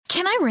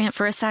Can I rant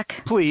for a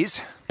sec?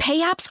 Please.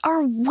 Pay apps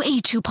are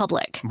way too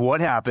public. What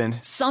happened?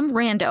 Some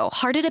rando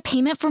hearted a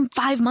payment from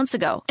 5 months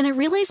ago, and I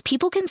realized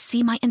people can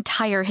see my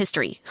entire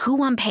history,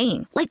 who I'm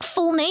paying, like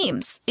full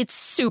names. It's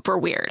super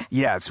weird.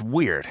 Yeah, it's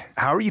weird.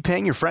 How are you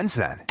paying your friends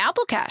then?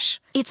 Apple Cash.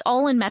 It's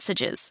all in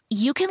messages.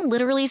 You can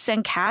literally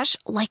send cash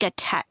like a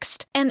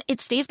text, and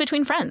it stays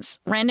between friends.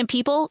 Random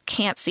people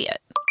can't see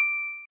it.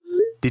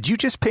 Did you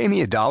just pay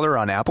me $1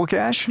 on Apple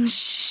Cash?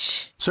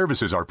 Shh.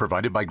 Services are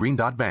provided by Green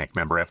Dot Bank.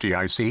 Member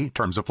FDIC.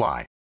 Terms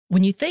apply.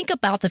 When you think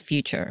about the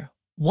future,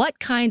 what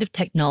kind of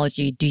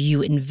technology do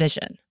you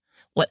envision?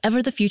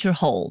 Whatever the future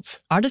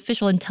holds,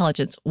 artificial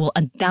intelligence will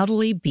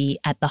undoubtedly be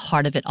at the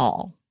heart of it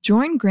all.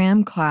 Join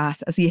Graham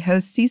Class as he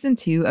hosts Season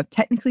 2 of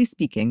Technically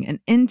Speaking,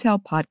 an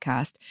Intel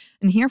podcast,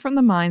 and hear from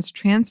the minds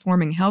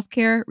transforming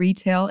healthcare,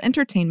 retail,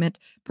 entertainment,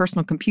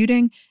 personal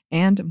computing,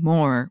 and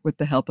more with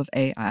the help of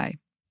AI.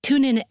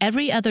 Tune in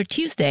every other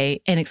Tuesday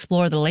and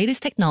explore the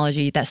latest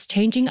technology that's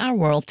changing our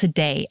world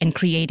today and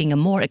creating a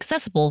more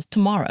accessible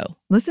tomorrow.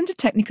 Listen to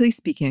Technically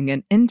Speaking,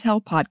 an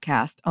Intel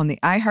podcast on the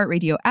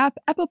iHeartRadio app,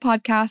 Apple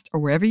Podcast, or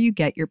wherever you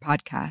get your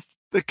podcasts.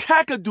 The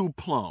Kakadu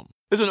plum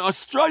is an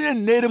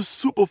Australian native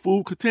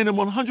superfood containing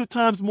 100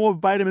 times more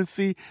vitamin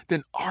C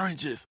than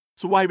oranges.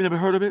 So why have you never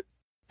heard of it?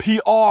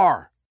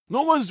 PR.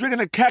 No one's drinking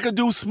a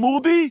Kakadu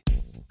smoothie?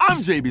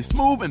 I'm JB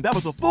Smoove, and that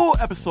was a full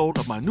episode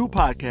of my new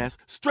podcast,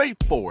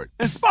 Straightforward,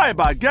 inspired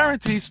by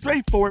guaranteed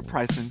straightforward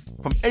pricing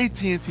from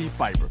AT&T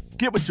Fiber.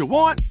 Get what you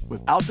want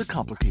without the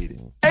complicated.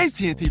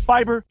 AT&T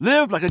Fiber,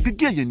 live like a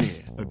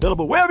gigillionaire.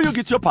 Available wherever you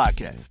get your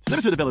podcasts.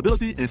 Limited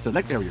availability in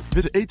select areas.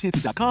 Visit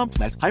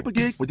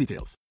AT&T.com/hypergig for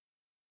details.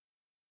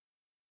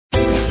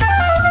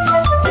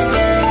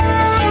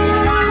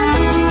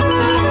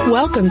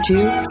 Welcome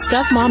to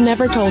Stuff Mom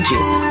Never Told You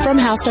from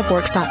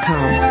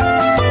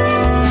HowStuffWorks.com.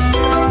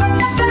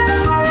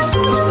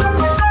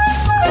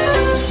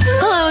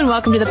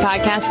 Welcome to the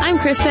podcast. I'm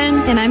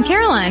Kristen. And I'm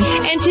Caroline.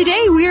 And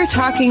today we are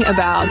talking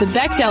about the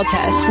Bechdel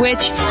test,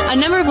 which a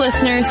number of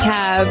listeners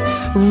have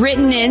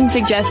written in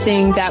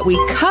suggesting that we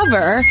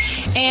cover.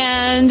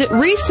 And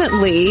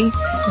recently,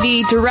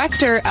 the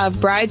director of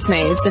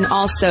Bridesmaids and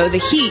also The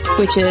Heat,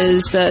 which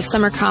is the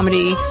summer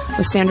comedy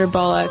with Sandra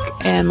Bullock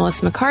and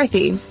Melissa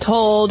McCarthy,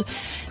 told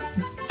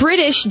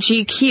British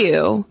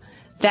GQ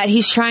that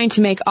he's trying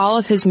to make all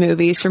of his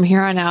movies from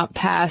here on out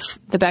pass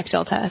the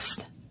Bechdel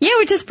test. Yeah,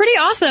 which is pretty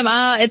awesome.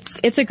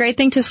 It's a great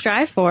thing to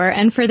strive for.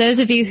 And for those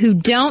of you who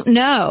don't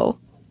know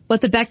what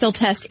the Bechdel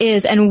test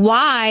is and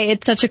why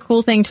it's such a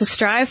cool thing to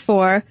strive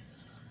for,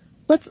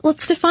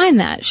 let's define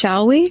that,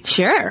 shall we?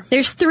 Sure.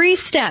 There's 3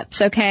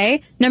 steps,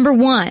 okay? Number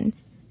 1,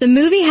 the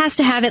movie has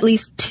to have at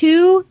least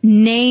 2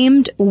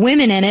 named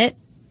women in it,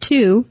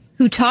 2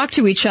 who talk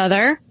to each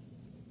other,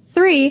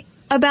 3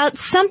 about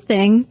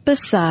something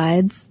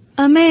besides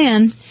a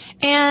man.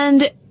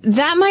 And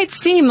that might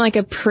seem like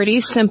a pretty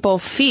simple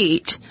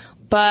feat,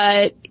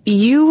 but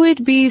you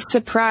would be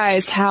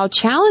surprised how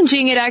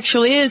challenging it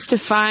actually is to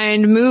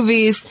find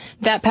movies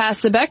that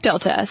pass the Bechdel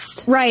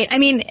test. Right. I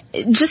mean,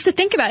 just to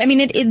think about it, I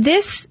mean,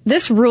 this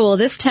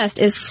test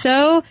is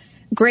so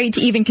great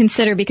to even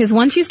consider, because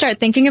once you start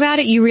thinking about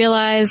it, you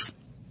realize,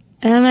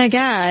 oh my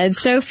God,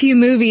 so few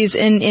movies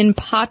in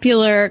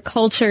popular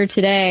culture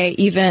today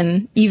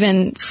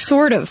even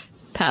sort of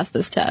pass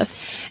this test.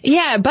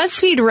 Yeah,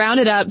 BuzzFeed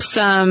rounded up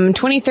some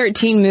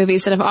 2013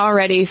 movies that have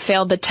already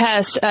failed the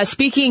test.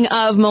 Speaking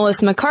of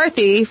Melissa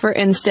McCarthy, for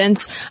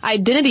instance,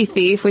 Identity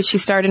Thief, which she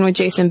starred in with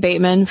Jason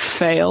Bateman,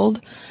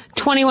 failed.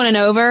 21 and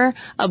Over,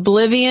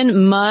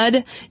 Oblivion,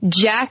 Mud,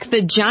 Jack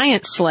the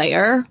Giant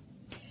Slayer.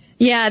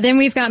 Yeah, then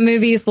we've got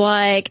movies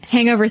like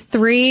Hangover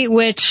 3,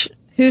 which,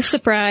 who's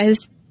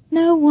surprised?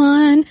 No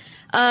one.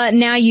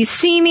 Now You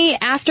See Me,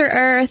 After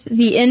Earth,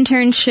 The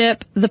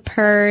Internship, The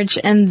Purge,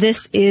 and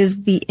This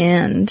Is the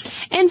End.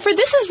 And for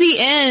This Is the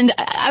End,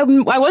 I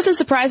wasn't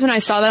surprised when I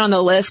saw that on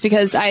the list,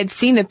 because I had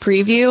seen the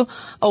preview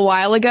a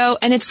while ago,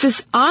 and it's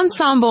this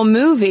ensemble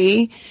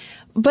movie,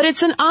 but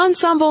it's an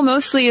ensemble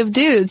mostly of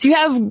dudes. You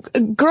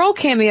have girl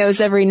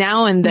cameos every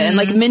now and then,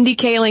 like Mindy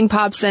Kaling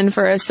pops in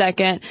for a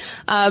second,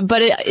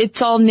 but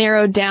it's all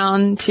narrowed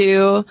down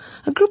to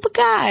a group of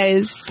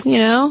guys, you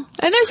know?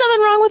 And there's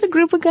nothing wrong with a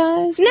group of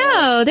guys.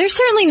 No, there's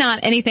certainly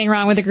not anything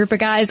wrong with a group of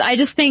guys. I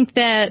just think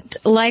that,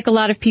 like a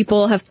lot of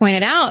people have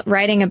pointed out,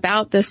 writing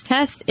about this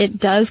test, it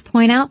does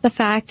point out the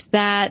fact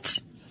that,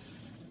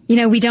 you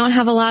know, we don't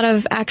have a lot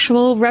of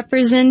actual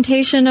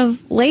representation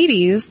of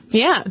ladies.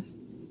 Yeah.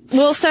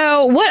 Well,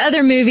 so what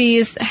other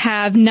movies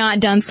have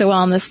not done so well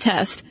on this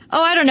test?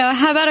 Oh, I don't know.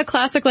 How about a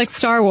classic like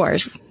Star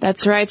Wars?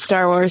 That's right,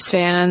 Star Wars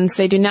fans.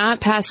 They do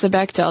not pass the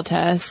Bechdel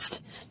test.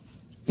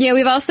 Yeah,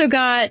 we've also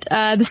got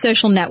The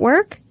Social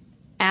Network,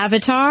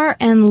 Avatar,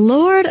 and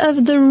Lord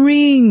of the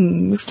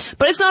Rings.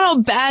 But it's not all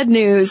bad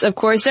news, of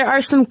course. There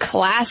are some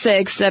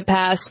classics that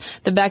pass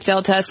the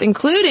Bechdel test,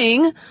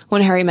 including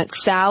When Harry Met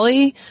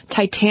Sally,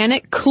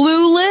 Titanic,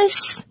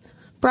 Clueless,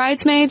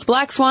 Bridesmaids,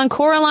 Black Swan,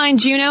 Coraline,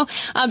 Juno.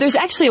 There's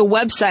actually a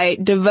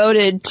website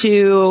devoted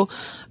to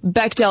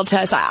Bechdel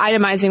test,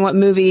 itemizing what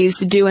movies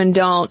do and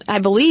don't. I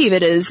believe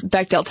it is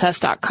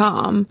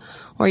BechdelTest.com,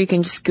 or you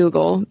can just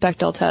Google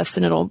Bechdel test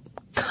and it'll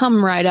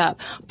come right up.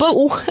 But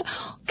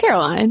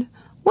Caroline,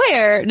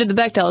 where did the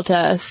Bechdel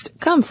test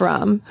come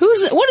from?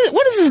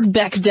 What is this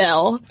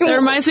Bechdel? That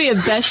reminds me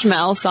of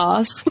bechamel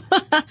sauce.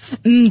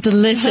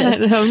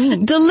 Delicious.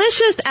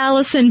 Delicious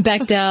Alison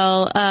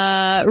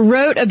Bechdel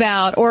wrote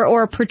about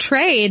or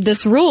portrayed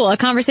this rule, a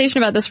conversation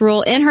about this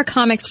rule in her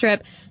comic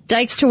strip,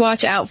 Dykes to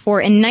Watch Out For.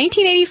 In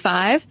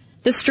 1985,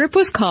 the strip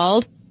was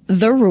called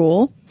The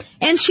Rule,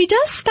 and she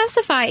does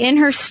specify in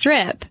her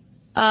strip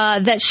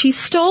that she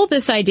stole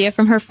this idea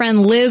from her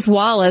friend Liz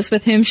Wallace,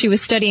 with whom she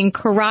was studying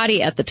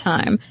karate at the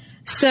time.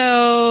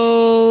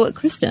 So,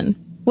 Kristen,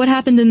 what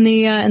happened in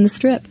the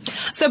strip?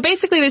 So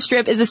basically the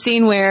strip is a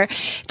scene where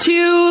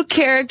two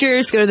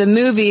characters go to the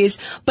movies,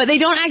 but they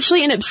don't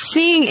actually end up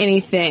seeing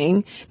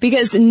anything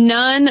because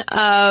none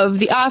of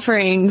the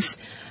offerings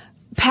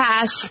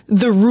pass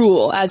the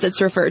rule, as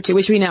it's referred to,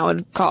 which we now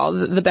would call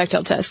the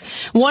Bechdel test.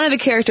 One of the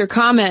character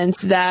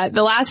comments that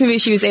the last movie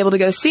she was able to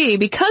go see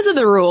because of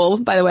the rule,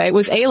 by the way,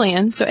 was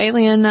Alien. So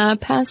Alien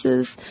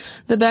passes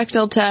the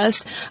Bechdel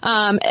test.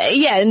 And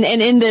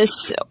in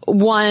this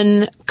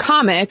one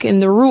comic, in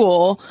The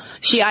Rule,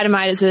 she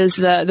itemizes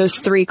those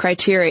three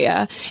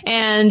criteria.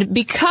 And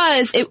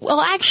because it's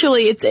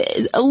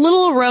a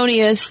little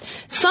erroneous.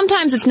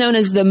 Sometimes it's known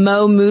as the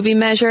Mo movie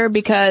measure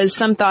because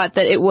some thought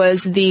that it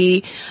was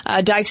the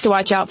Dykes to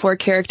Watch Out For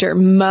character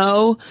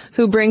Mo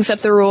who brings up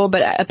the rule,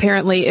 but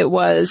apparently it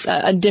was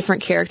a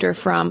different character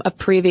from a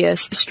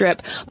previous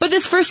strip. But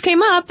this first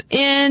came up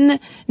in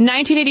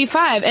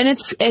 1985, and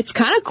it's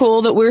kind of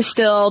cool that we're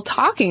still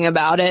talking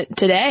about it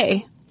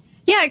today.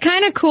 Yeah,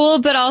 kind of cool,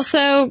 but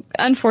also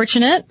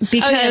unfortunate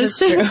because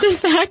the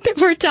fact that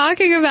we're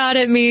talking about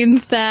it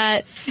means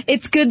that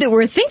it's good that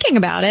we're thinking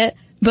about it,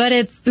 but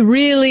it's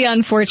really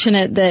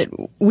unfortunate that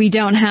we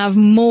don't have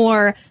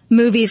more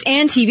movies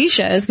and TV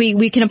shows.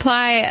 We can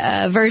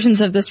apply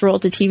versions of this rule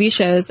to TV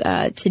shows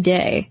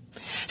today.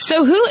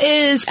 So who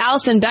is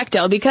Alison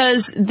Bechdel?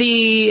 Because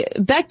the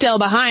Bechdel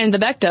behind the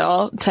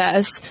Bechdel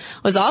test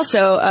is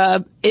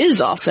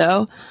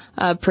also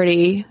a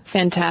pretty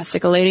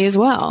fantastic lady as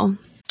well.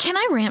 Can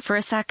I rant for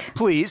a sec?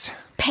 Please.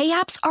 Pay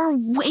apps are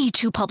way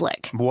too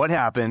public. What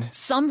happened?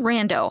 Some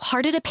rando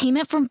hearted a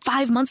payment from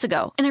 5 months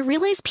ago, and I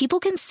realized people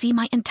can see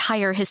my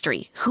entire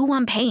history, who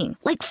I'm paying,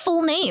 like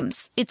full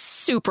names. It's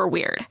super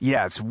weird.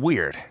 Yeah, it's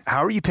weird.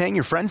 How are you paying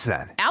your friends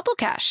then? Apple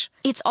Cash.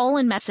 It's all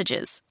in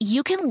messages.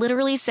 You can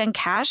literally send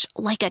cash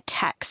like a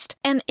text,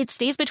 and it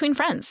stays between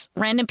friends.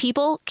 Random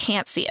people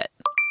can't see it.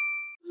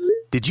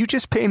 Did you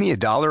just pay me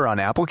 $1 on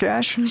Apple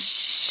Cash?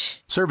 Shh.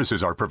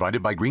 Services are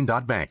provided by Green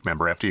Dot Bank.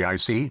 Member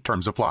FDIC.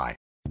 Terms apply.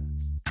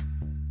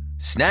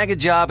 Snag a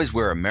Job is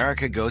where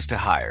America goes to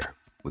hire,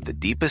 with the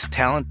deepest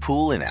talent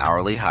pool in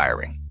hourly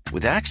hiring.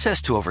 With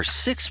access to over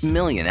 6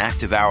 million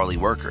active hourly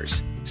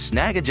workers,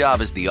 Snag a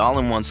Job is the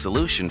all-in-one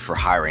solution for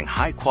hiring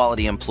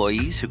high-quality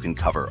employees who can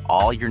cover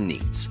all your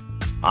needs.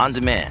 On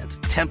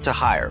demand, temp to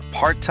hire,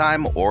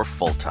 part-time or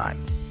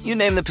full-time. You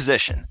name the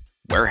position.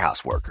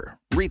 Warehouse worker,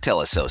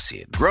 retail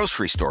associate,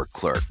 grocery store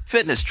clerk,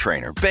 fitness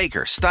trainer,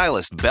 baker,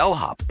 stylist,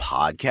 bellhop,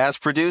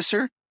 podcast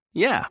producer.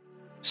 Yeah,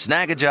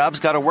 Snag a Job's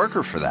got a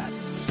worker for that.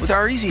 With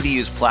our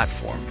easy-to-use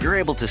platform, you're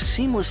able to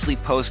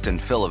seamlessly post and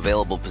fill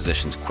available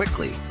positions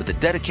quickly with a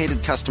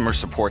dedicated customer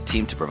support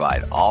team to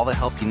provide all the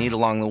help you need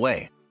along the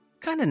way.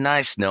 Kind of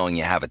nice knowing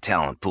you have a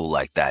talent pool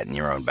like that in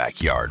your own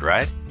backyard,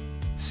 right?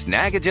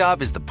 Snag a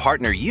Job is the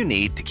partner you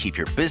need to keep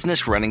your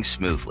business running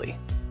smoothly.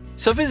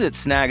 So visit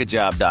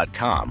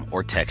snagajob.com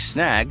or text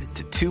snag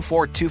to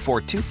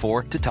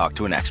 242424 to talk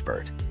to an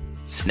expert.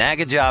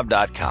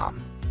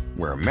 Snagajob.com,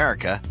 where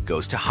America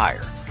goes to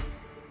hire.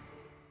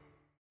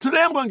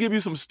 Today I'm going to give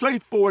you some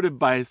straightforward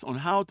advice on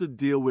how to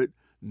deal with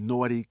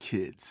naughty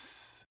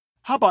kids.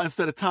 How about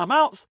instead of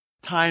timeouts,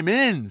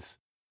 time-ins?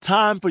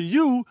 Time for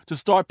you to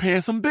start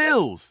paying some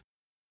bills.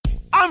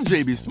 I'm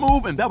JB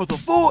Smoove, and that was a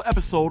full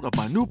episode of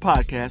my new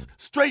podcast,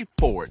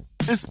 Straightforward,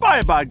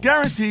 inspired by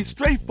guaranteed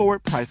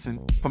straightforward pricing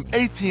from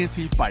AT&T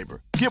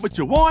Fiber. Get what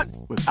you want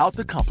without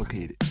the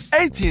complicated.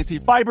 AT&T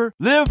Fiber,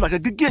 live like a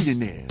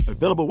gigillionaire.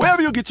 Available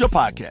wherever you get your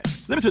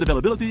podcast. Limited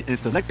availability in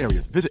select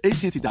areas. Visit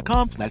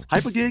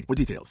AT&T.com/hypergig for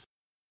details.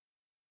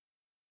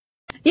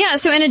 Yeah,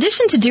 so in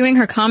addition to doing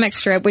her comic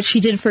strip, which she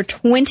did for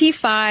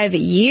 25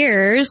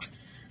 years,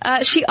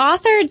 she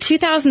authored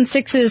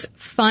 2006's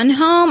Fun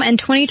Home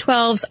and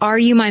 2012's Are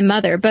You My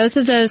Mother? Both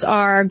of those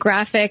are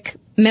graphic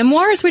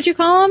memoirs, would you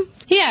call them?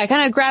 Yeah,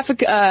 kind of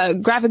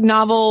graphic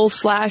novel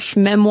 /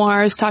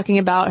 memoirs talking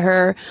about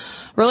her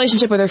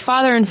relationship with her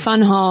father in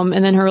Fun Home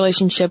and then her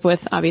relationship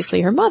with,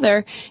 obviously, her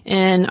mother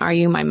in Are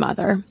You My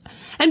Mother?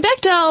 And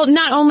Bechdel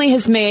not only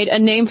has made a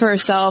name for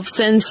herself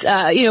since,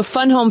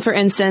 Fun Home, for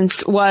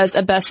instance, was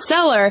a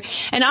bestseller.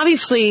 And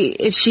obviously,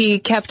 if she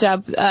kept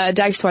up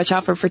Dykes to Watch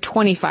Out for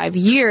 25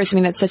 years, I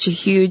mean, that's such a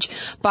huge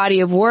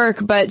body of work.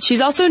 But she's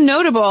also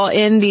notable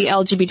in the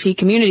LGBT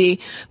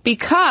community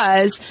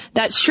because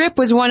that strip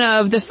was one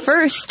of the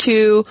first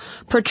to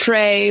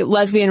portray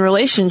lesbian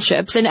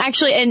relationships, and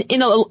actually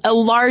in a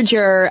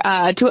larger,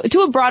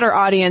 to a broader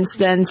audience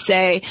than,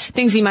 say,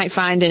 things you might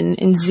find in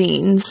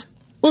zines.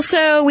 Well,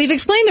 so we've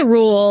explained the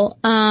rule,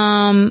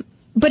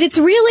 but it's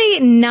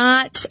really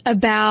not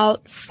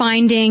about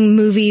finding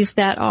movies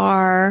that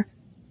are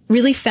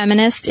really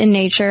feminist in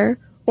nature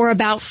or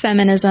about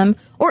feminism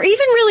or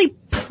even really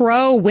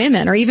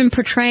pro-women or even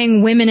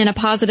portraying women in a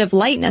positive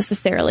light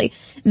necessarily.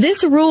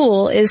 This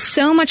rule is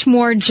so much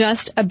more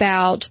just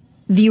about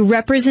the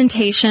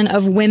representation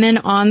of women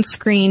on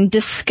screen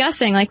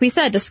discussing, like we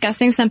said,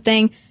 discussing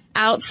something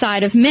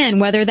outside of men,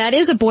 whether that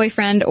is a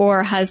boyfriend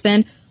or a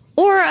husband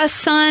or a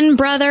son,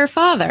 brother,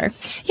 father.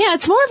 Yeah,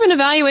 it's more of an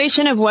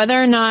evaluation of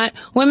whether or not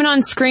women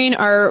on screen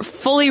are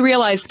fully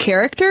realized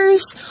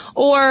characters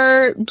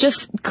or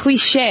just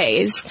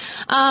cliches.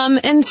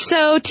 And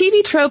so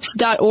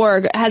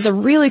tvtropes.org has a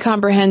really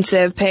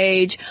comprehensive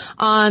page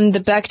on the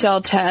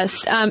Bechdel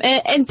test,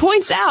 and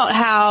points out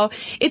how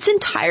it's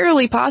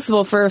entirely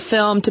possible for a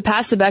film to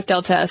pass the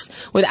Bechdel test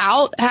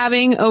without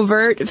having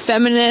overt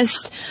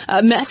feminist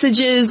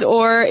messages,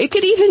 or it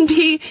could even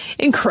be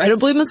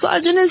incredibly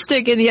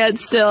misogynistic and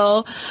yet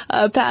still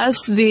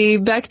pass the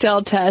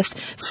Bechdel test.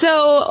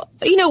 So,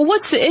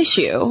 what's the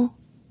issue?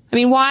 I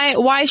mean,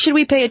 why should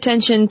we pay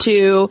attention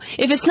to,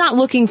 if it's not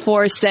looking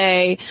for,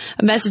 say,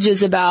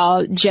 messages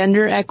about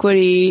gender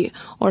equity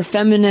or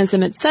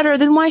feminism, etc.,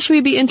 then why should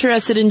we be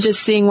interested in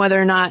just seeing whether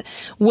or not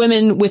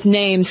women with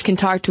names can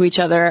talk to each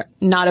other,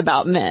 not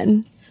about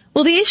men?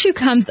 Well, the issue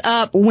comes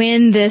up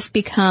when this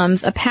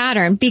becomes a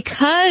pattern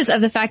because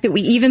of the fact that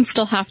we even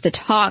still have to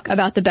talk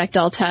about the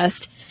Bechdel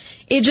test.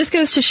 It just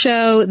goes to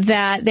show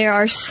that there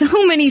are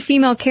so many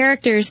female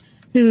characters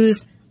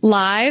whose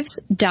lives,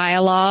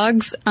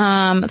 dialogues,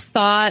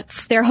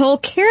 thoughts, their whole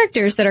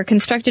characters that are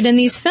constructed in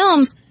these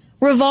films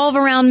revolve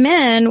around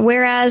men,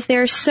 whereas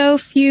there are so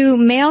few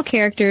male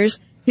characters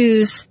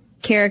whose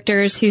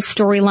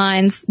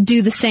storylines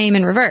do the same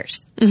in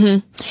reverse.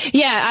 Mm-hmm.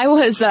 Yeah, I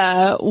was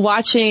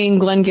watching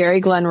Glengarry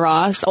Glen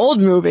Ross,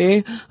 old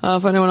movie,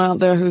 for anyone out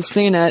there who's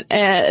seen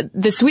it,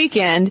 this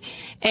weekend,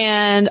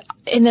 and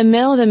in the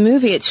middle of the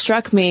movie it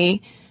struck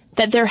me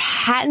that there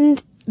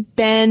hadn't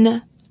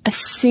been a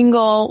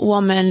single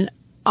woman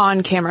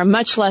on camera,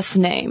 much less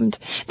named.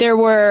 There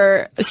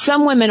were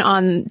some women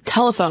on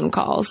telephone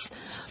calls,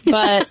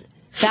 but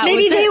that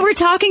maybe they were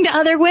talking to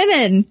other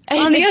women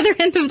on the other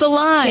end of the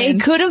line. They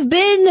could have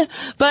been,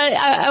 but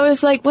I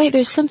was like, wait,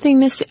 there's something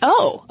missing.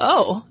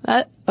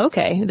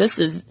 Okay, this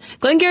is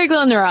Glengarry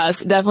Glen Ross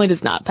definitely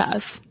does not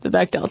pass the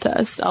Bechdel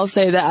test. I'll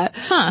say that.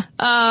 Huh.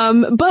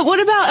 But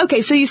what about,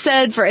 okay, so you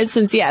said, for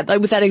instance, yeah,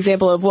 like with that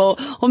example of, well,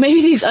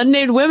 maybe these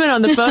unnamed women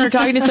on the phone are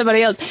talking to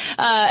somebody else.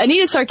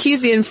 Anita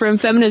Sarkeesian from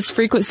Feminist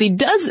Frequency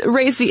does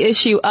raise the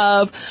issue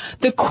of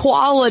the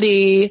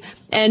quality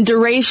and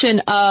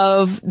duration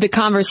of the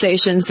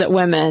conversations that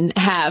women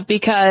have,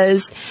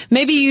 because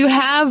maybe you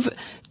have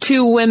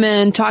two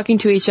women talking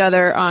to each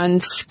other on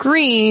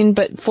screen,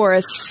 but for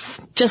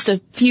just a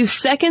few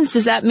seconds,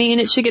 does that mean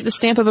it should get the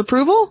stamp of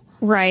approval?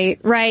 Right.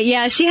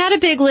 Yeah, she had a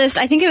big list.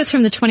 I think it was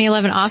from the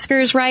 2011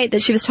 Oscars, right,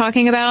 that she was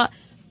talking about.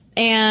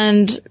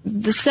 And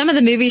some of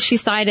the movies she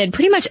cited,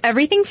 pretty much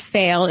everything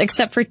failed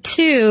except for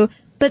two.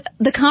 But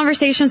the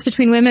conversations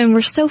between women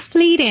were so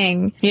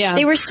fleeting. Yeah.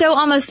 They were so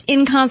almost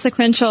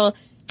inconsequential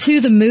to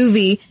the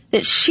movie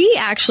that she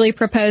actually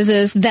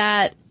proposes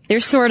that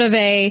there's sort of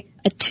a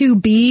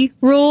 2B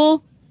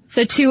rule.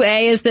 So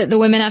 2A is that the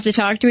women have to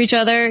talk to each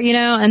other,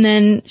 and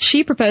then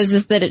she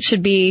proposes that it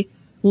should be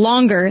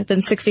longer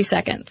than 60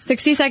 seconds.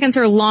 60 seconds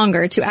or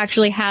longer to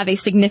actually have a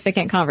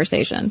significant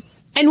conversation.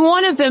 And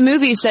one of the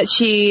movies that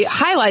she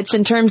highlights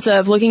in terms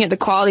of looking at the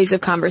qualities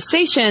of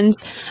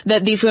conversations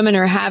that these women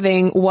are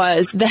having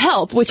was The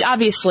Help, which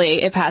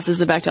obviously it passes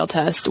the Bechdel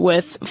test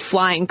with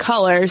flying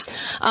colors.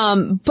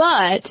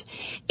 But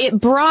it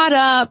brought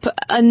up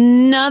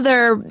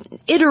another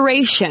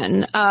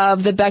iteration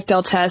of the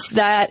Bechdel test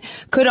that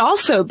could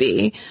also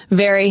be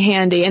very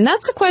handy. And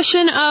that's a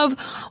question of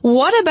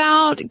what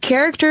about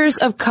characters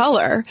of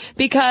color?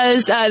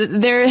 Because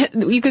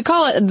you could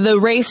call it the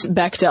race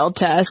Bechdel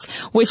test,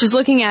 which is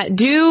looking at,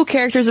 do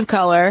characters of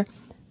color,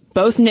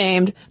 both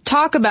named,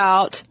 talk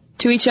about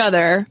to each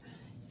other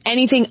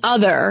anything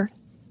other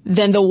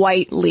than the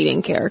white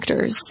leading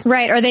characters?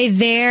 Right. Are they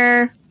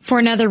there for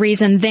another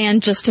reason than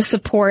just to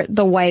support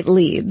the white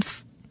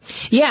leads?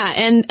 Yeah,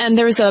 and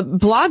there was a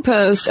blog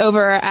post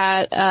over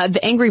at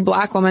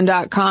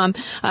theangryblackwoman.com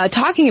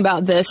talking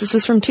about this. This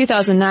was from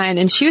 2009,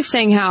 and she was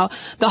saying how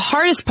the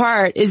hardest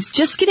part is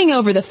just getting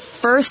over the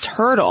first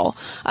hurdle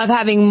of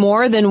having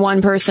more than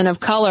one person of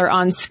color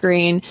on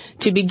screen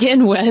to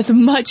begin with,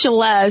 much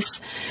less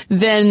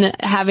than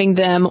having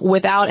them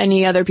without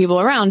any other people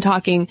around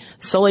talking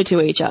solely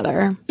to each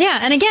other. Yeah,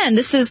 and again,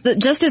 this is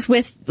just as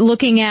with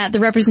looking at the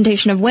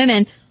representation of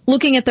women,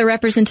 looking at the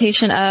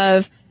representation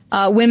of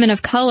women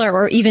of color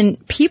or even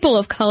people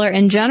of color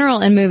in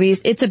general in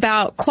movies, it's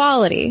about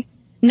quality.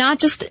 Not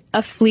just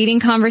a fleeting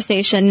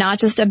conversation, not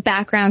just a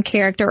background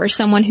character or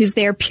someone who's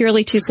there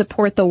purely to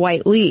support the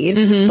white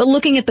lead, but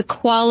looking at the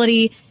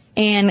quality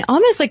and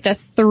almost like the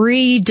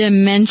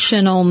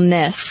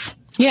three-dimensionalness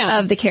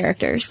of the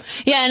characters.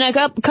 Yeah, and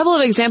a couple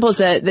of examples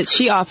that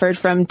she offered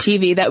from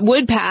TV that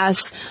would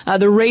pass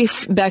the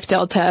race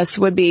Bechdel test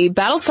would be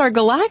Battlestar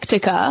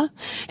Galactica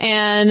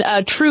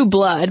and True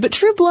Blood. But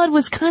True Blood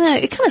was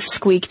kind of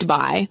squeaked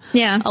by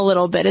a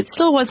little bit. It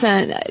still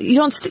wasn't,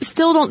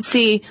 still don't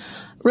see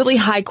really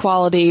high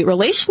quality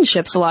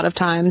relationships a lot of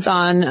times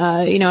on,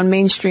 in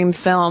mainstream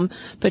film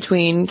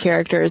between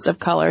characters of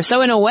color.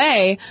 So in a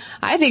way,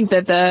 I think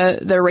that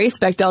the race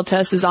Bechdel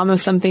test is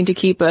almost something to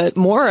keep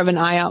more of an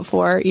eye out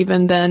for,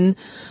 even than,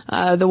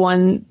 the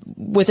one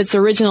with its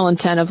original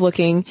intent of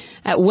looking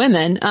at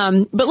women.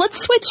 But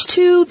let's switch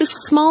to the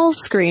small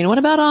screen. What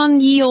about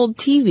on ye old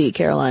TV,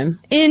 Caroline?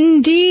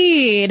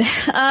 Indeed.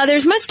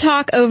 There's much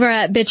talk over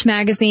at Bitch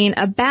Magazine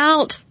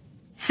about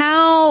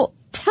how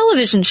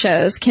television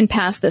shows can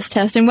pass this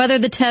test and whether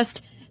the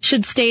test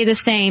should stay the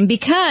same,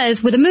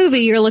 because with a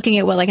movie you're looking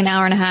at like an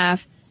hour and a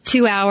half,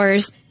 2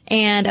 hours,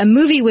 and a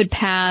movie would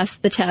pass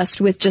the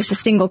test with just a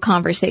single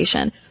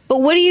conversation.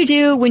 But what do you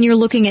do when you're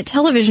looking at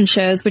television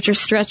shows which are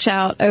stretched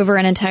out over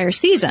an entire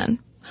season?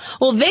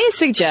 Well, they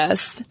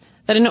suggest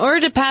that in order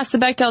to pass the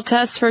Bechdel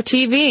test for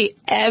TV,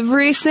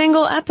 every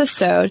single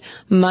episode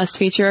must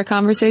feature a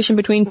conversation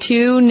between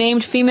two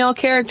named female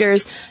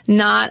characters,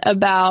 not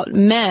about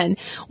men.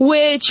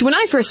 Which, when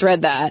I first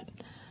read that,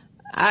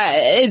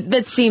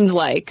 that seemed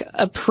like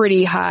a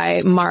pretty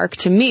high mark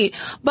to meet.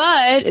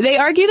 But they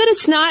argue that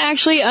it's not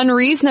actually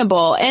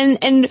unreasonable.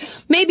 And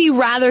maybe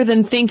rather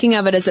than thinking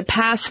of it as a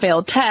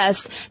pass-fail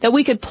test, that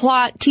we could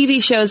plot TV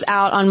shows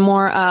out on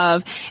more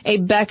of a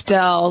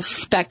Bechdel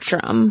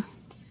spectrum.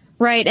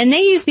 Right, and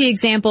they use the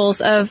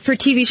examples of, for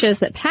TV shows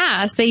that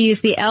pass, they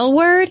use the L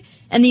Word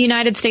and the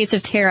United States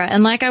of Terra.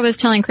 And like I was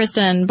telling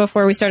Kristen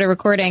before we started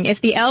recording, if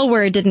the L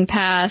Word didn't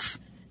pass,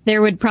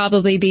 there would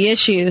probably be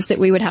issues that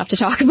we would have to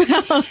talk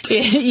about.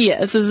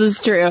 Yes, this is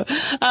true.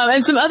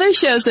 And some other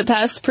shows that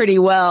passed pretty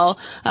well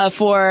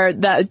for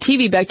the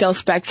TV Bechdel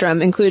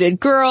spectrum included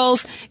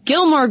Girls,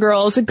 Gilmore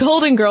Girls,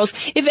 Golden Girls.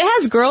 If it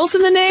has girls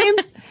in the name,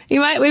 we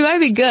might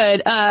be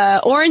good.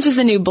 Orange is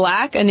the New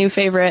Black, a new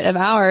favorite of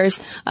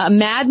ours.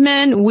 Mad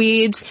Men,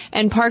 Weeds,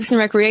 and Parks and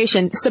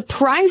Recreation.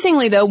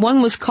 Surprisingly, though,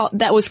 one was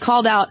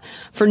called out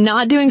for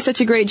not doing such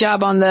a great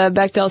job on the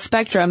Bechdel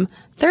spectrum,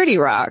 30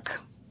 Rock.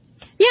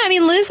 Yeah, I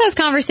mean, Liz has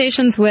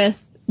conversations with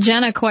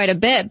Jenna quite a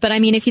bit, but I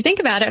mean, if you think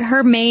about it,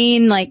 her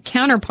main,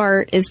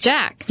 counterpart is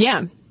Jack.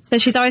 Yeah. So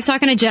she's always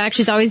talking to Jack,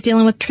 she's always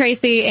dealing with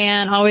Tracy,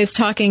 and always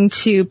talking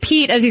to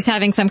Pete as he's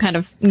having some kind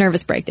of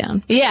nervous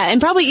breakdown. Yeah, and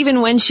probably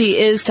even when she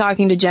is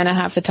talking to Jenna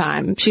half the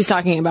time, she's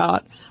talking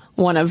about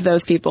one of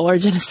those people, or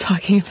Jenna's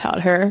talking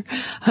about her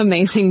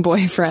amazing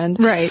boyfriend.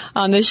 Right.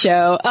 On the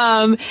show.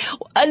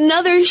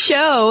 Another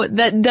show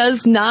that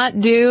does not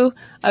do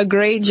a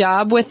great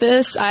job with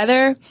this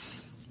either,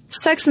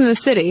 Sex and the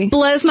City.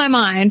 Blows my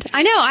mind.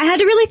 I know. I had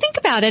to really think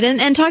about it,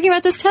 and talking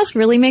about this test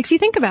really makes you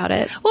think about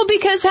it. Well,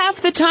 because half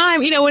the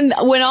time,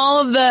 when all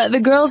of the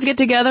girls get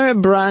together at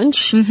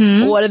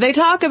brunch, what do they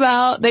talk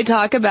about? They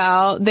talk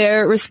about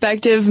their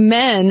respective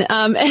men.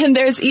 And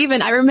there's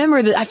even, I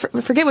remember that, I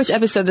forget which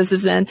episode this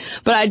is in,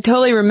 but I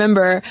totally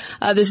remember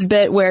this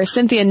bit where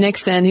Cynthia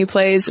Nixon, who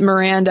plays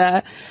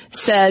Miranda,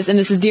 says, and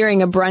this is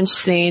during a brunch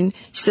scene,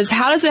 she says,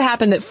 "How does it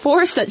happen that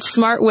 4 such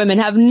smart women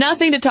have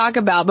nothing to talk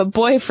about but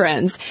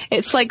boyfriends?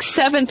 It's like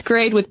 7th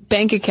grade with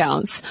bank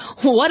accounts.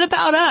 What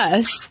about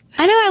us?"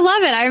 I know, I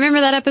love it. I remember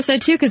that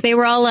episode too, because they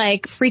were all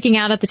freaking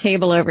out at the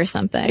table over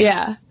something.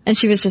 Yeah. And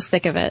she was just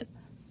sick of it.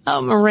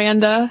 Oh,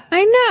 Miranda.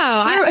 I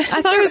know.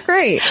 I thought it was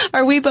great.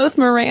 Are we both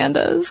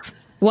Mirandas?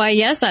 Why,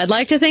 yes, I'd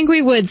like to think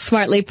we would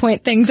smartly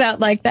point things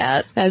out like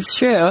that. That's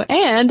true.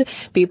 And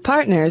be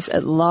partners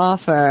at law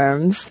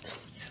firms.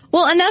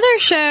 Well, another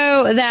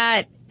show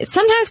that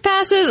sometimes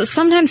passes,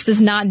 sometimes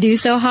does not do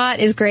so hot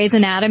is Grey's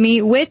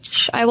Anatomy,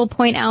 which I will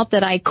point out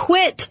that I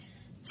quit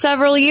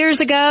several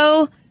years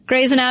ago.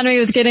 Grey's Anatomy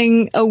was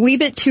getting a wee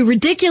bit too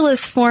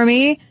ridiculous for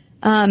me.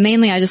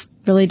 Mainly I just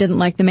really didn't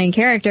like the main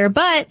character,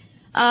 but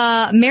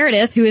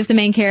Meredith, who is the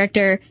main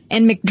character,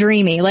 and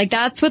McDreamy.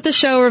 That's what the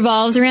show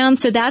revolves around.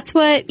 So that's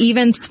what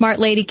even smart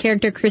lady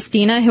character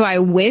Christina, who I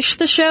wish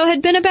the show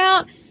had been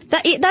about,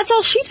 that's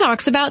all she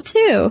talks about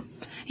too.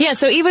 Yeah,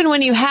 so even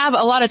when you have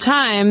a lot of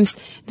times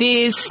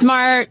these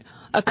smart,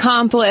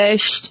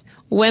 accomplished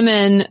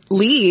women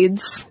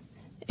leads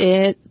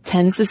it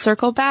tends to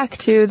circle back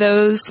to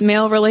those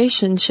male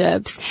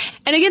relationships.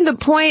 And again, the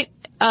point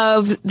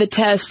of the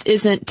test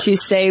isn't to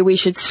say we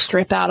should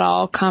strip out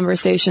all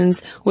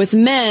conversations with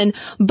men,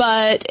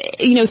 but,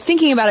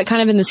 thinking about it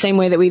kind of in the same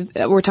way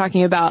that we're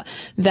talking about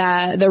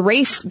the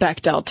race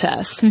Bechdel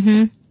test.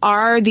 Mm-hmm.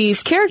 Are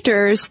these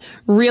characters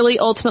really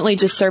ultimately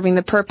just serving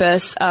the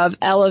purpose of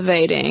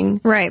elevating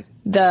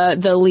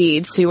the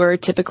leads who are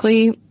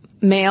typically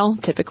male,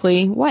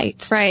 typically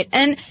white? Right.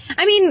 And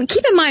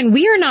keep in mind,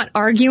 we are not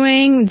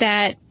arguing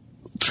that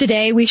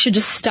today we should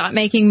just stop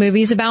making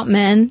movies about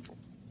men,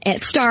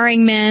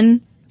 starring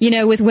men,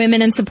 with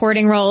women in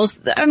supporting roles.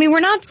 We're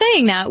not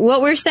saying that.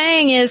 What we're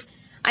saying is,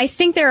 I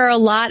think there are a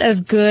lot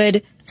of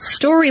good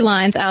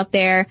storylines out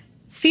there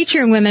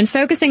featuring women,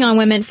 focusing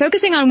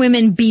on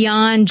women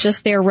beyond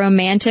just their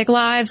romantic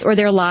lives or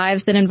their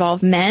lives that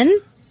involve men.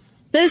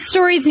 Those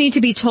stories need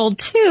to be told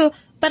too,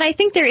 but I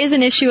think there is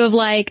an issue of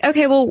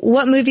okay, well,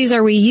 what movies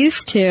are we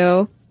used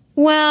to?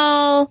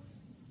 Well,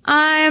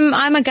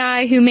 I'm a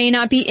guy who may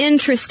not be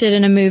interested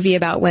in a movie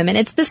about women.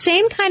 It's the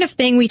same kind of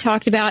thing we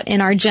talked about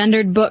in our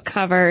gendered book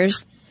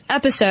covers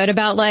episode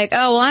about oh,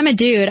 well, I'm a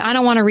dude. I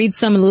don't want to read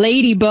some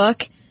lady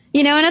book,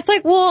 and it's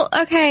well,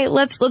 okay,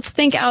 let's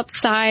think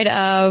outside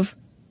of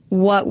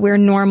what we're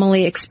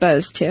normally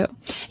exposed to.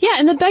 Yeah,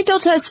 and the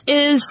Bechdel test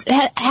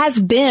has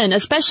been,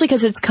 especially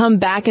because it's come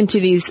back into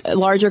these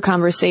larger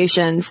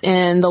conversations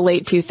in the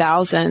late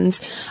 2000s.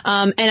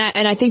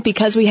 And I think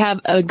because we have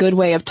a good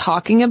way of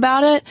talking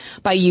about it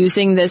by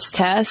using this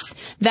test,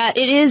 that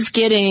it is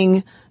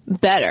getting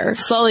better,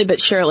 slowly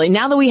but surely.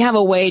 Now that we have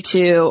a way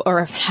to,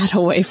 or have had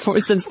a way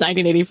since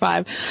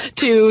 1985,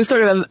 to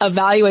sort of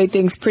evaluate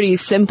things pretty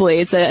simply.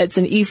 It's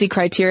an easy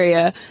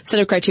set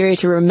of criteria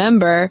to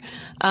remember.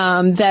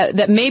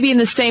 That maybe in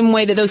the same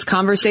way that those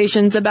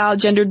conversations about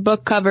gendered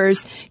book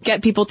covers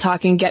get people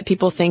talking, get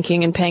people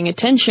thinking and paying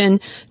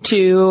attention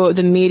to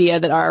the media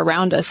that are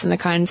around us and the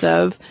kinds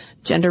of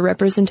gender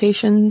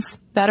representations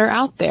that are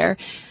out there.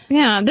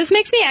 Yeah, this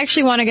makes me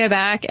actually want to go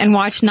back and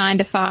watch 9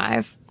 to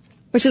 5,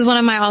 which is one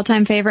of my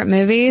all-time favorite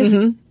movies.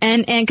 Mm-hmm.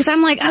 And because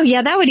I'm oh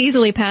yeah, that would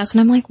easily pass.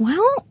 And I'm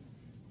well,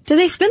 do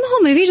they spend the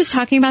whole movie just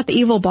talking about the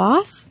evil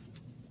boss?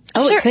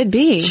 Oh, sure, it could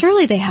be.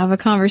 Surely they have a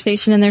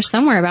conversation in there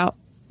somewhere about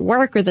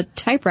work or the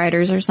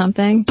typewriters or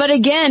something. But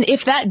again,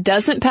 if that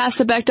doesn't pass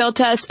the Bechdel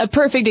test, a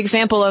perfect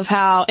example of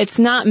how it's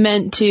not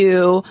meant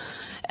to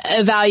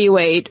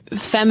evaluate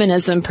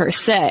feminism per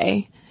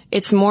se.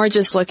 It's more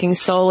just looking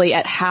solely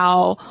at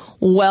how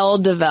well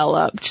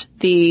developed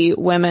the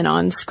women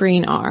on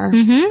screen are.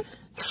 Mm-hmm.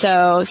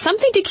 So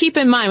something to keep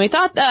in mind. We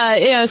thought,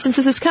 since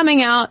this is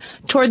coming out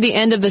toward the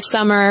end of the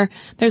summer,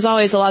 there's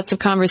always lots of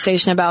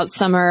conversation about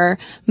summer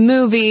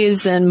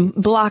movies and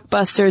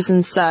blockbusters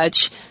and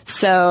such.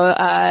 So,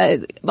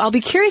 I'll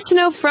be curious to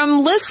know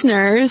from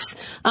listeners,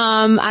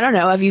 I don't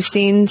know, have you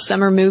seen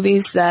summer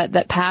movies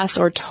that pass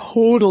or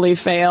totally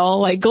fail?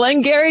 Like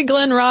Glengarry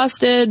Glen Ross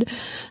did.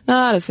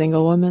 Not a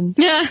single woman.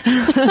 Yeah.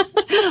 A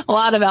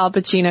lot of Al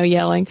Pacino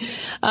yelling.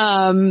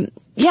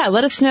 Yeah,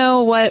 let us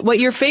know what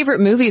your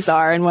favorite movies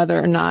are and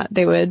whether or not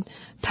they would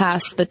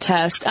pass the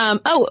test.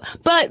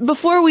 But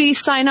before we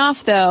sign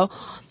off though,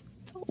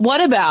 what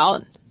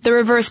about the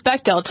reverse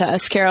Bechdel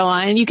test,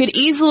 Caroline? You could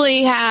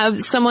easily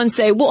have someone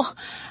say, well,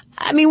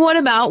 what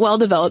about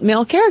well-developed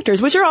male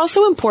characters, which are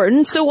also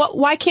important. So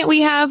why can't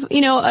we have,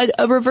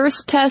 a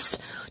reverse test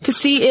to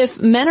see if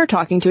men are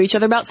talking to each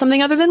other about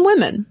something other than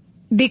women?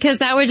 Because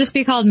that would just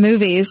be called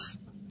movies.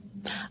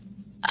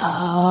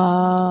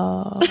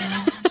 Oh.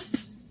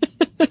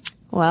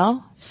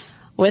 Well,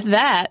 with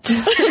that,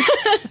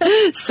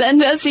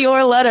 send us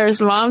your letters,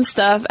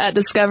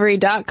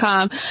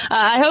 momstuff@discovery.com.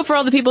 I hope for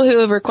all the people who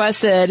have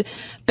requested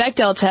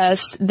Bechdel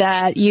tests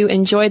that you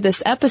enjoyed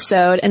this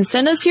episode, and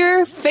send us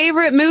your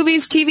favorite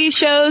movies, TV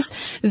shows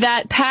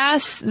that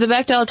pass the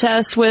Bechdel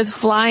test with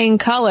flying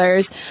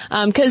colors.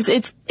 'Cause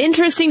it's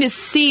interesting to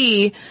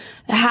see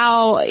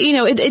how,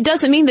 it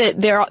doesn't mean that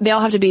they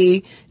all have to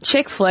be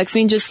chick flicks.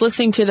 Just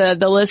listening to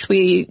the list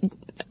we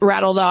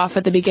rattled off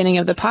at the beginning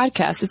of the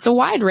podcast, it's a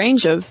wide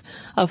range of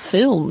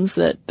films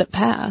that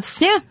pass.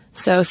 Yeah.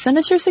 So send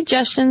us your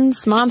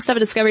suggestions,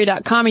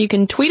 momstuff@discovery.com, or you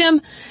can tweet them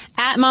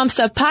at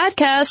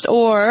momstuffpodcast,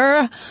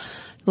 or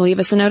leave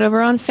us a note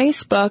over on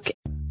Facebook.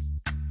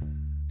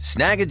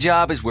 Snag a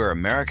Job is where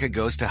America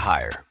goes to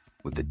hire,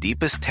 with the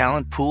deepest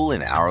talent pool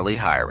in hourly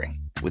hiring.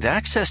 With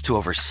access to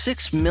over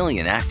 6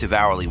 million active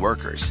hourly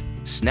workers,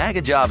 Snag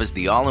a Job is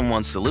the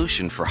all-in-one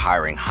solution for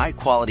hiring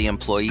high-quality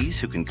employees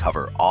who can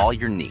cover all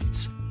your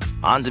needs.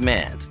 On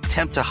demand,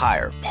 temp to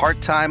hire,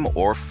 part-time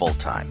or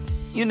full-time.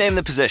 You name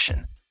the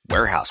position.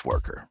 Warehouse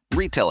worker,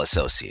 retail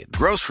associate,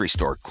 grocery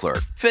store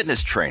clerk,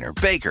 fitness trainer,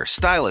 baker,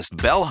 stylist,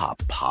 bellhop,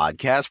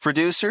 podcast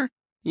producer.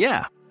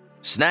 Yeah,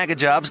 Snag a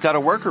Job's got a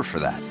worker for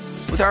that.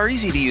 With our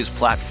easy-to-use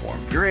platform,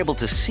 you're able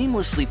to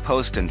seamlessly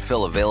post and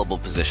fill available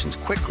positions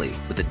quickly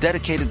with a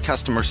dedicated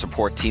customer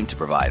support team to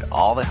provide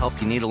all the help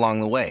you need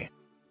along the way.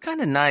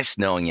 Kind of nice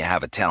knowing you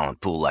have a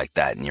talent pool like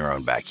that in your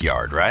own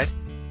backyard, right?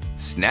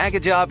 Snag a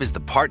Job is the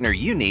partner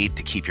you need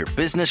to keep your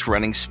business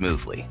running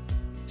smoothly.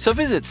 So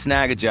visit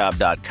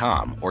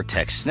Snagajob.com or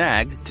text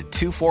snag to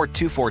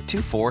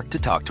 242424 to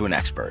talk to an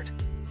expert.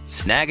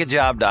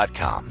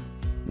 Snagajob.com,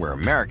 where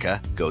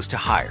America goes to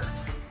hire.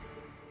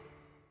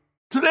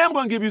 Today I'm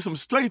going to give you some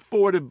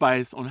straightforward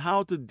advice on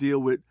how to deal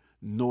with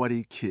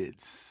naughty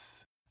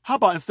kids. How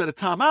about instead of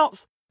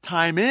timeouts,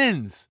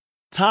 time-ins?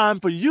 Time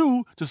for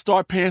you to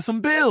start paying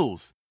some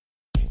bills.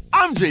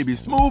 I'm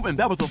JB Smoove, and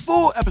that was a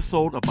full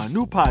episode of my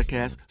new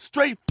podcast,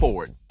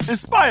 Straightforward,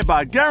 inspired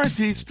by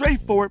guaranteed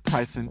straightforward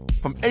pricing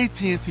from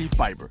AT&T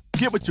Fiber.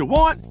 Get what you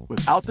want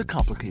without the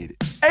complicated.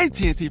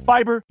 AT&T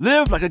Fiber,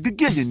 live like a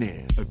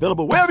gigillionaire.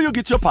 Available wherever you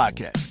get your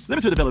podcasts.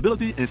 Limited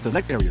availability in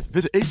select areas.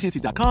 Visit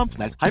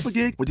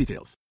AT&T.com/hypergig for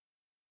details.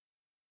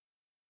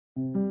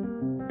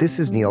 This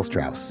is Neil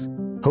Strauss,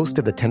 host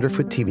of the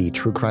Tenderfoot TV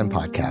true crime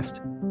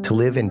podcast, To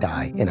Live and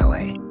Die in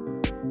LA.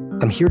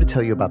 I'm here to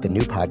tell you about the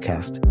new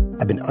podcast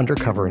I've been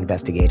undercover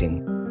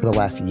investigating for the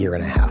last year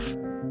and a half.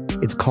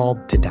 It's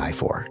called To Die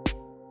For.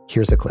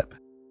 Here's a clip.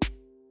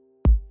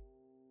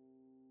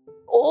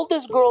 All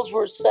these girls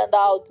were sent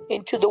out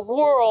into the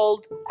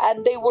world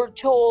and they were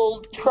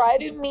told, try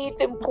to meet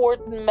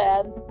important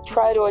men,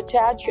 try to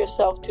attach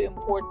yourself to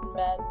important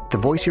men. The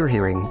voice you're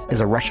hearing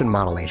is a Russian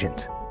model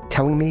agent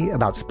telling me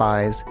about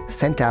spies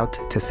sent out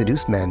to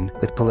seduce men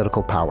with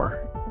political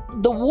power.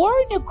 The war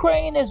in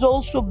Ukraine is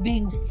also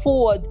being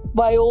fought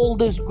by all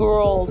these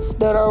girls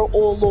that are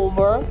all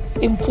over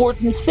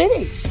important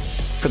cities.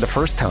 For the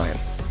first time,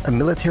 a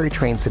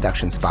military-trained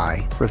seduction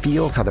spy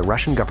reveals how the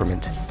Russian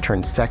government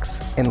turned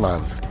sex and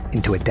love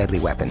into a deadly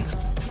weapon.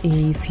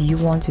 If you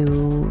want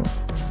to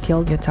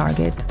kill your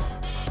target,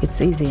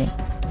 it's easy.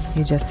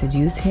 You just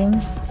seduce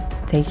him,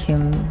 take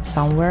him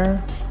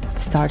somewhere,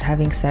 start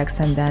having sex,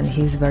 and then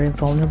he's very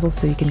vulnerable,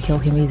 so you can kill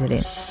him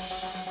easily.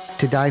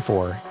 To Die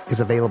For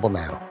is available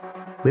now.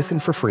 Listen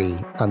for free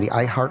on the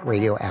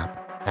iHeartRadio app,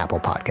 Apple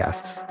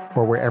Podcasts,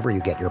 or wherever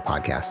you get your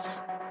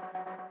podcasts.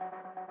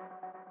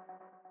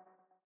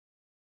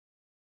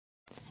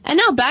 And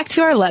now back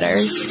to our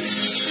letters.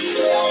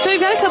 So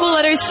we've got a couple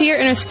letters here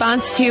in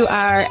response to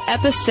our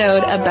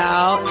episode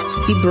about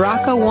the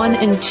BRCA1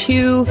 and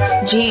 2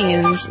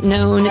 genes,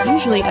 known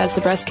usually as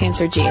the breast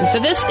cancer gene. So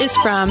this is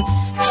from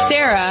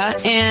Sarah,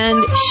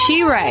 and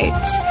she writes,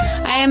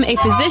 I am a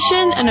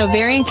physician, an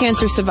ovarian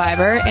cancer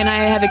survivor, and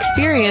I have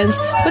experience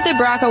with the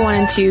BRCA1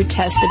 and 2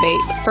 test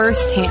debate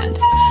firsthand.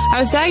 I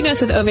was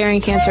diagnosed with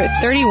ovarian cancer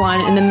at 31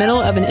 in the middle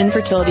of an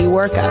infertility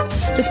workup.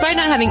 Despite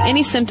not having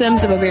any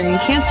symptoms of ovarian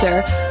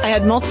cancer, I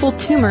had multiple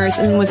tumors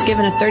and was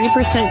given a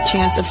 30%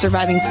 chance of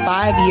surviving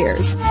 5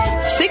 years.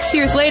 6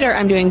 years later,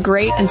 I'm doing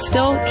great and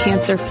still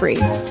cancer-free.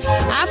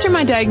 After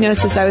my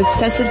diagnosis, I was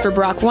tested for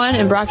BRCA1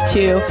 and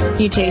BRCA2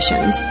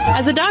 mutations.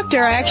 As a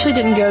doctor, I actually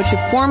didn't go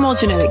to formal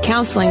genetic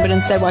counseling, but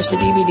instead watched a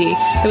DVD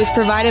that was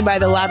provided by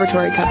the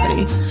laboratory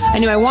company. I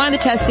knew I wanted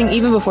the testing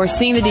even before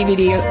seeing the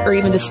DVD or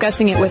even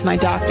discussing it with my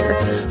doctor.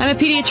 I'm a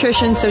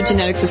pediatrician, so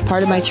genetics was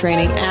part of my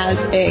training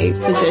as a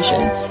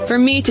physician. For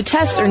me, to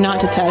test or not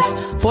to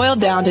test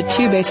boiled down to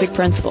 2 basic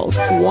principles.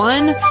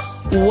 1,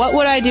 what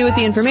would I do with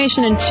the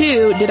information? And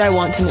 2, did I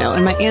want to know?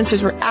 And my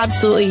answers were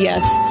absolutely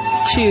yes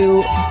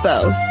to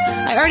both.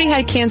 I already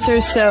had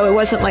cancer, so it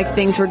wasn't like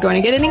things were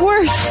going to get any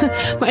worse.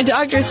 My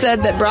doctor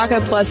said that BRCA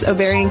plus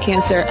ovarian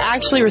cancer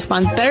actually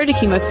responds better to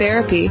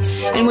chemotherapy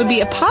and would be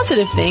a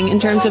positive thing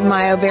in terms of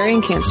my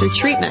ovarian cancer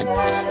treatment.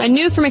 I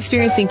knew from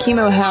experiencing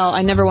chemo hell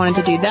I never wanted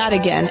to do that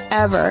again,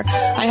 ever.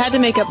 I had to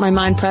make up my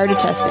mind prior to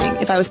testing.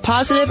 If I was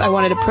positive, I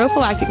wanted a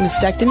prophylactic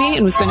mastectomy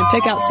and was going to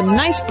pick out some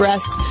nice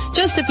breasts,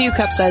 just a few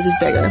cup sizes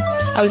bigger.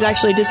 I was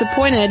actually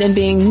disappointed in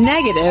being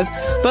negative,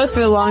 both for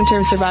the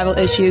long-term survival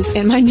issues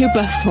and my new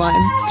bust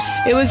line.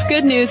 It was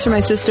good news for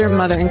my sister,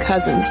 mother, and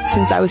cousins.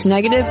 Since I was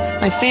negative,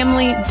 my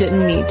family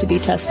didn't need to be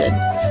tested.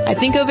 I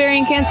think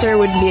ovarian cancer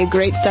would be a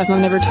great Stuff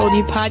Mom Never Told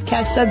You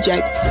podcast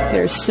subject.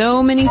 There are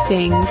so many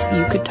things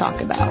you could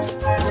talk about.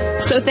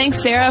 So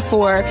thanks, Sarah,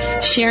 for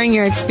sharing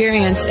your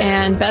experience,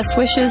 and best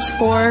wishes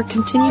for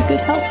continued good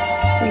health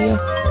for you.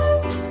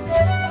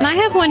 And I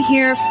have one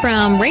here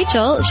from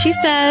Rachel. She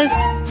says,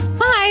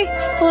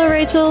 hi. Hello,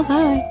 Rachel.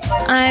 Hi.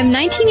 I'm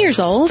 19 years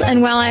old,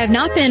 and while I have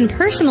not been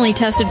personally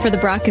tested for the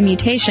BRCA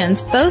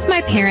mutations, both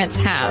my parents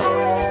have.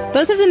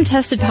 Both of them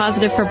tested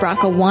positive for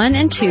BRCA1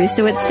 and 2,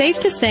 so it's safe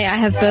to say I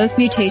have both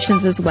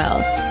mutations as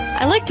well.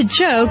 I like to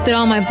joke that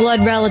all my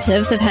blood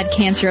relatives have had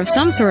cancer of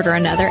some sort or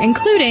another,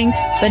 including,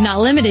 but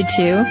not limited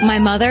to, my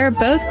mother,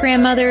 both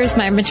grandmothers,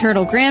 my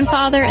maternal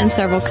grandfather, and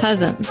several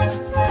cousins.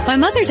 My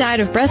mother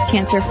died of breast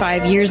cancer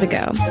 5 years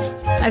ago.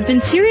 I've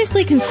been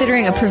seriously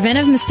considering a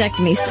preventive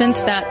mastectomy since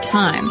that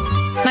time.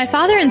 My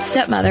father and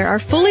stepmother are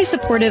fully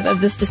supportive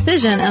of this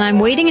decision, and I'm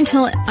waiting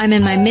until I'm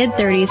in my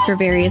mid-30s for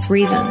various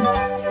reasons.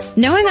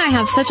 Knowing I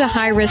have such a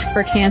high risk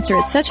for cancer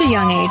at such a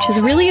young age has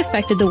really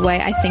affected the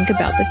way I think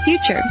about the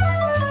future.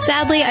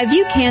 Sadly, I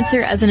view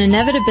cancer as an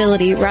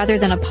inevitability rather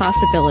than a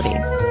possibility.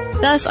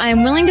 Thus, I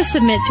am willing to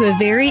submit to a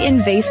very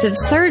invasive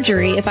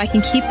surgery if I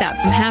can keep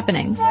that from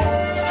happening.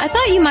 I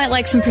thought you might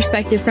like some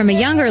perspective from a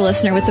younger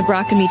listener with the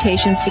BRCA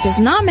mutations because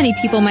not many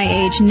people my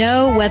age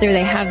know whether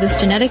they have this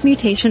genetic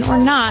mutation or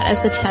not, as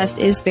the test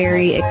is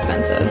very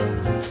expensive.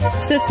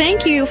 So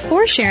thank you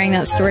for sharing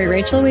that story,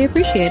 Rachel. We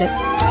appreciate it.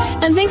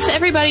 And thanks to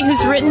everybody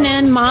who's written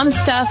in.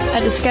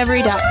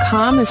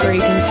 momstuff@discovery.com is where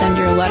you can send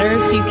your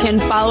letters. You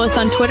can follow us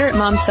on Twitter at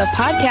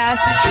momstuffpodcast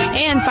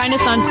and find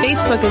us on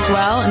Facebook as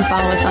well, and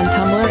follow us on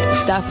Tumblr at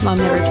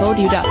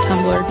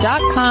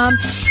stuffmomnevertoldyou.tumblr.com.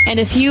 And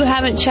if you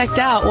haven't checked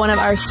out one of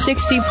our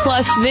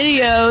 60-plus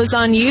videos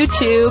on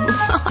YouTube,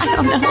 I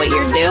don't know what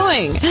you're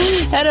doing.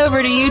 Head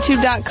over to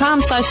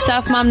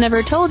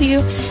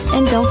youtube.com/stuffmomnevertoldyou,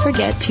 and don't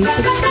forget to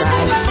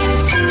subscribe.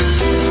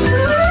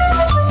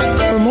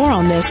 For more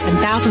on this and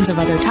thousands of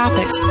other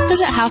topics,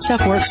 visit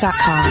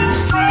howstuffworks.com.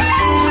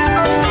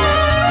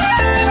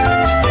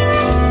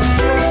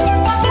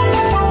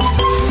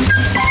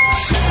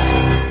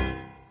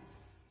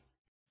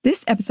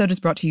 This episode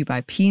is brought to you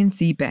by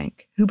PNC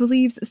Bank, who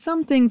believes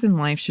some things in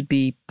life should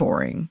be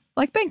boring,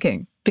 like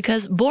banking.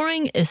 Because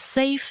boring is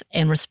safe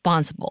and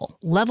responsible,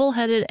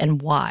 level-headed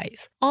and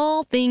wise.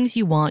 All things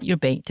you want your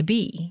bank to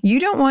be. You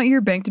don't want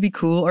your bank to be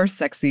cool or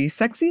sexy.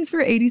 Sexy is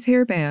for 80s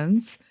hair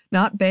bands,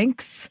 not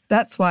banks.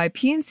 That's why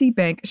PNC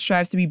Bank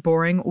strives to be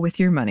boring with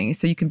your money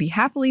so you can be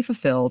happily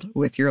fulfilled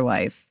with your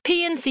life.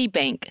 PNC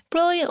Bank,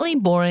 brilliantly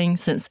boring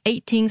since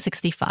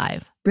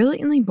 1865.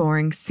 Brilliantly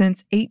Boring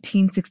Since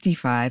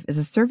 1865 is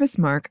a service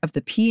mark of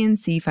the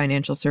PNC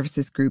Financial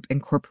Services Group,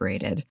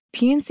 Incorporated.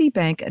 PNC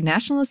Bank, a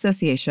National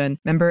Association,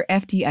 member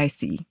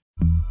FDIC.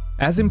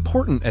 As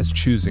important as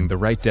choosing the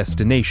right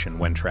destination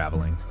when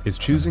traveling is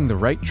choosing the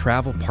right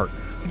travel partner.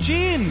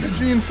 Gene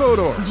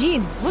Fodor.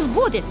 Gene, was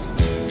good.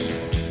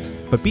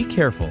 But be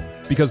careful,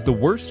 because the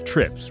worst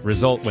trips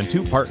result when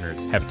two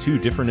partners have two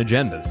different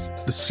agendas.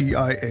 The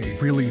CIA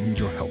really need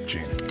your help,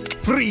 Gene.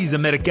 Freeze,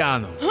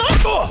 Americano.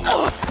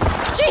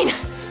 Gene,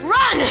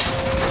 run!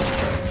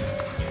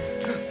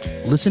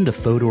 Listen to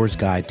Fodor's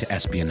Guide to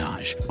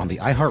Espionage on the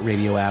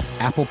iHeartRadio app,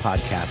 Apple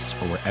Podcasts,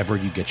 or wherever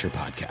you get your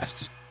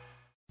podcasts.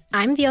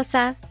 I'm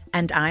Diosa.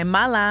 And I'm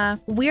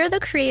Mala. We're the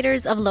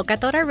creators of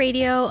Locatora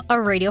Radio, a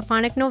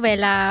radiophonic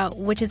novela,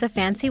 which is a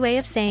fancy way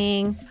of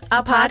saying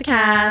a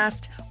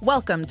podcast.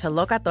 Welcome to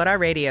Locatora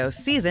Radio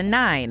Season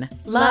 9.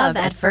 Love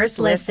at First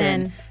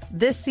Listen.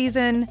 This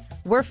season,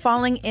 we're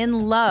falling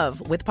in love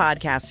with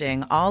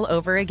podcasting all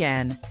over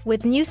again.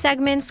 With new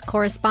segments,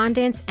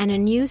 correspondence, and a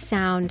new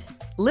sound.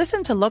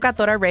 Listen to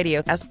Locatora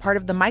Radio as part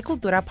of the My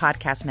Cultura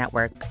Podcast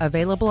Network.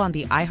 Available on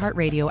the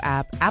iHeartRadio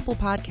app, Apple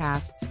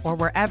Podcasts, or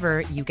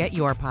wherever you get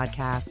your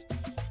podcasts.